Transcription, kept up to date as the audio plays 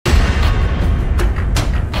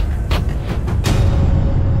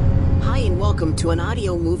welcome to an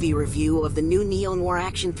audio movie review of the new neo-noir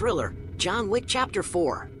action thriller, John Wick Chapter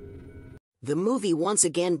 4. The movie once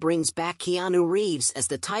again brings back Keanu Reeves as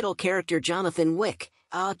the title character Jonathan Wick,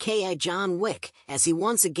 aka John Wick, as he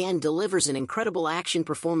once again delivers an incredible action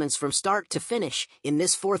performance from start to finish in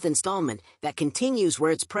this fourth installment that continues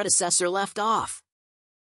where its predecessor left off.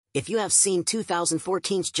 If you have seen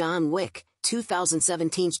 2014's John Wick,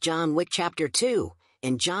 2017's John Wick Chapter 2,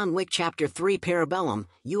 and John Wick Chapter 3 Parabellum,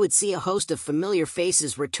 you would see a host of familiar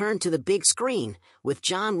faces return to the big screen, with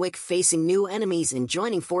John Wick facing new enemies and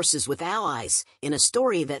joining forces with allies, in a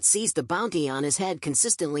story that sees the bounty on his head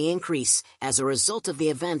consistently increase as a result of the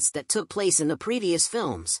events that took place in the previous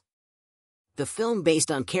films. The film based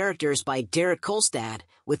on characters by Derek Kolstad,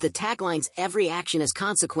 with the taglines "Every action has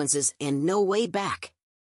consequences" and "No way back."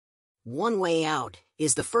 One Way Out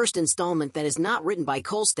is the first installment that is not written by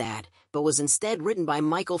Kolstad, but was instead written by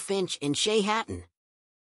Michael Finch and Shay Hatton.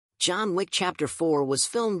 John Wick Chapter 4 was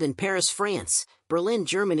filmed in Paris, France, Berlin,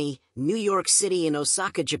 Germany, New York City and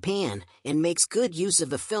Osaka, Japan, and makes good use of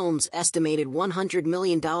the film's estimated $100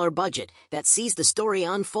 million budget that sees the story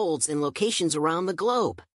unfolds in locations around the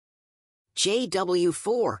globe.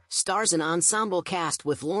 JW4 stars an ensemble cast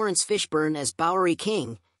with Lawrence Fishburne as Bowery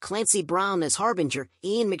King, Clancy Brown as Harbinger,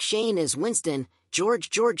 Ian McShane as Winston, George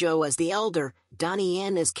Giorgio as the Elder, Donnie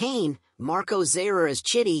Yen as Kane, Marco Zara as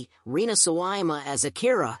Chitty, Rina Sawayama as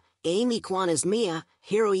Akira, Amy Kwan as Mia,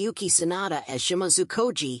 Hiroyuki Sanada as Shimazu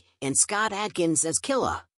Koji, and Scott Adkins as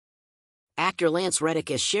Killa. Actor Lance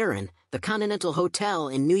Reddick as Sharon, the Continental Hotel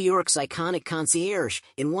in New York's iconic concierge,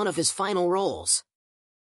 in one of his final roles.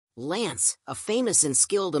 Lance, a famous and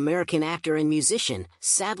skilled American actor and musician,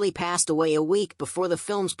 sadly passed away a week before the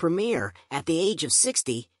film's premiere. At the age of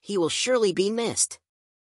 60, he will surely be missed.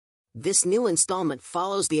 This new installment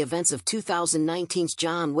follows the events of 2019's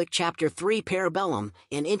John Wick Chapter 3 Parabellum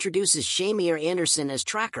and introduces Shamir Anderson as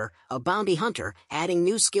Tracker, a bounty hunter, adding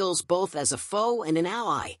new skills both as a foe and an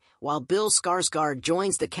ally, while Bill Skarsgård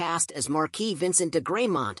joins the cast as Marquis Vincent de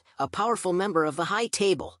Graymont, a powerful member of the High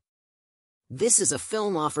Table. This is a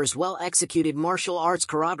film offers well-executed martial arts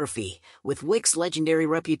choreography, with Wick's legendary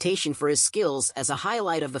reputation for his skills as a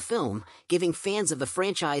highlight of the film, giving fans of the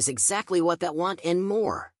franchise exactly what they want and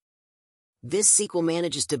more. This sequel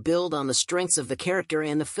manages to build on the strengths of the character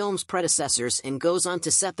and the film's predecessors and goes on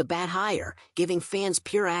to set the bar higher, giving fans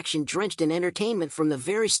pure action-drenched in entertainment from the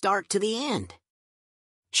very start to the end.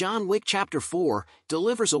 John Wick Chapter 4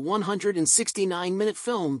 delivers a 169-minute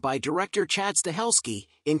film by director Chad Stahelski,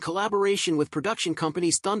 in collaboration with production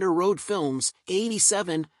companies Thunder Road Films,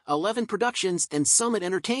 87, 11 Productions and Summit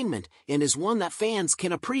Entertainment, and is one that fans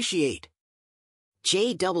can appreciate.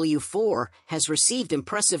 JW4 has received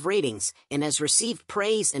impressive ratings and has received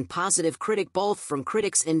praise and positive critique both from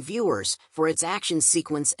critics and viewers for its action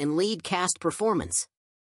sequence and lead cast performance.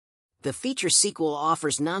 The feature sequel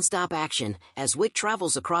offers non-stop action as Wick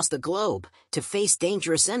travels across the globe to face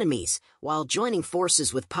dangerous enemies, while joining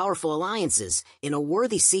forces with powerful alliances, in a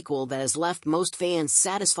worthy sequel that has left most fans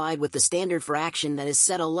satisfied with the standard for action that is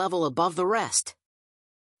set a level above the rest,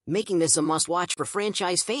 making this a must-watch for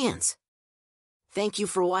franchise fans. Thank you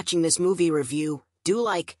for watching this movie review. Do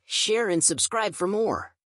like, share and subscribe for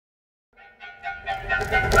more.